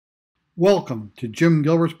Welcome to Jim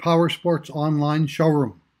Gilberts PowerSports online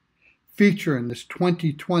showroom, featuring this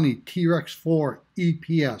 2020 TERYX4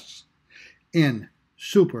 EPS in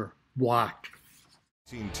Super Black.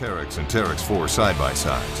 TERYX and TERYX4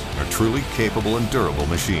 side-by-sides are truly capable and durable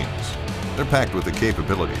machines. They're packed with the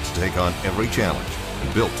capabilities to take on every challenge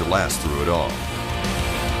and built to last through it all.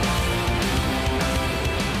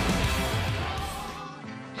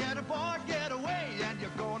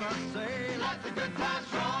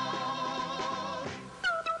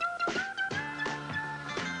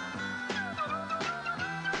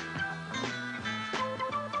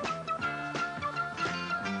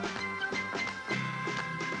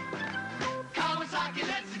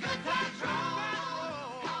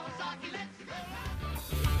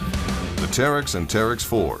 The TERYX and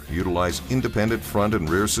TERYX4 utilize independent front and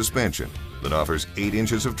rear suspension that offers 8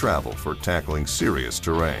 inches of travel for tackling serious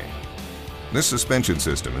terrain. This suspension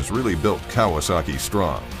system is really built Kawasaki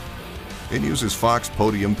strong. It uses Fox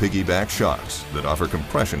Podium piggyback shocks that offer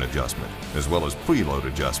compression adjustment as well as preload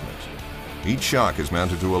adjustment. Each shock is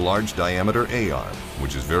mounted to a large diameter A-arm,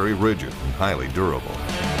 which is very rigid and highly durable.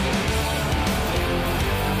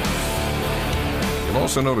 You'll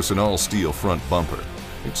also notice an all-steel front bumper.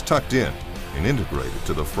 It's tucked in and integrated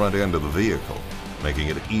to the front end of the vehicle, making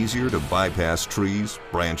it easier to bypass trees,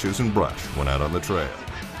 branches, and brush when out on the trail.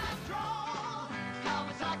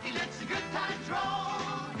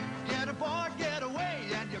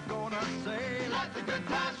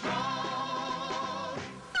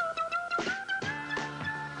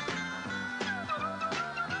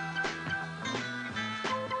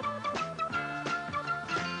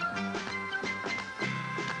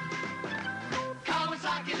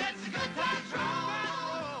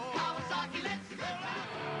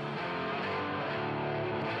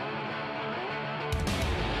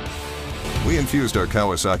 We infused our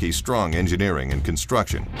Kawasaki strong engineering and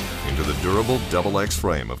construction into the durable XX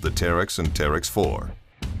frame of the TERYX and TERYX4.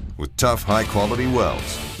 With tough, high-quality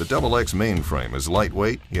welds, the XX mainframe is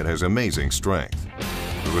lightweight yet has amazing strength.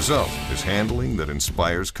 The result is handling that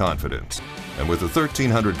inspires confidence. And with a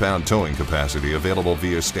 1,300-pound towing capacity available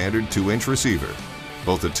via standard 2-inch receiver,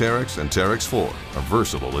 both the TERYX and TERYX4 are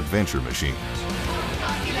versatile adventure machines.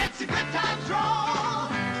 Kawasaki lets a good time draw.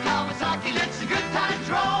 Kawasaki lets a good time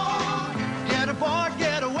draw. Get aboard,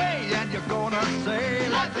 get away, and you're gonna say,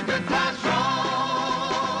 let the good times roll.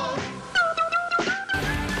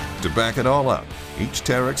 To back it all up, each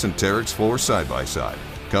TERYX and TERYX4 side-by-side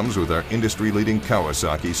comes with our industry-leading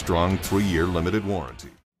Kawasaki strong 3-year limited warranty.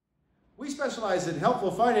 We specialize in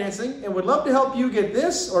helpful financing and would love to help you get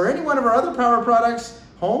this or any one of our other power products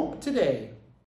home today.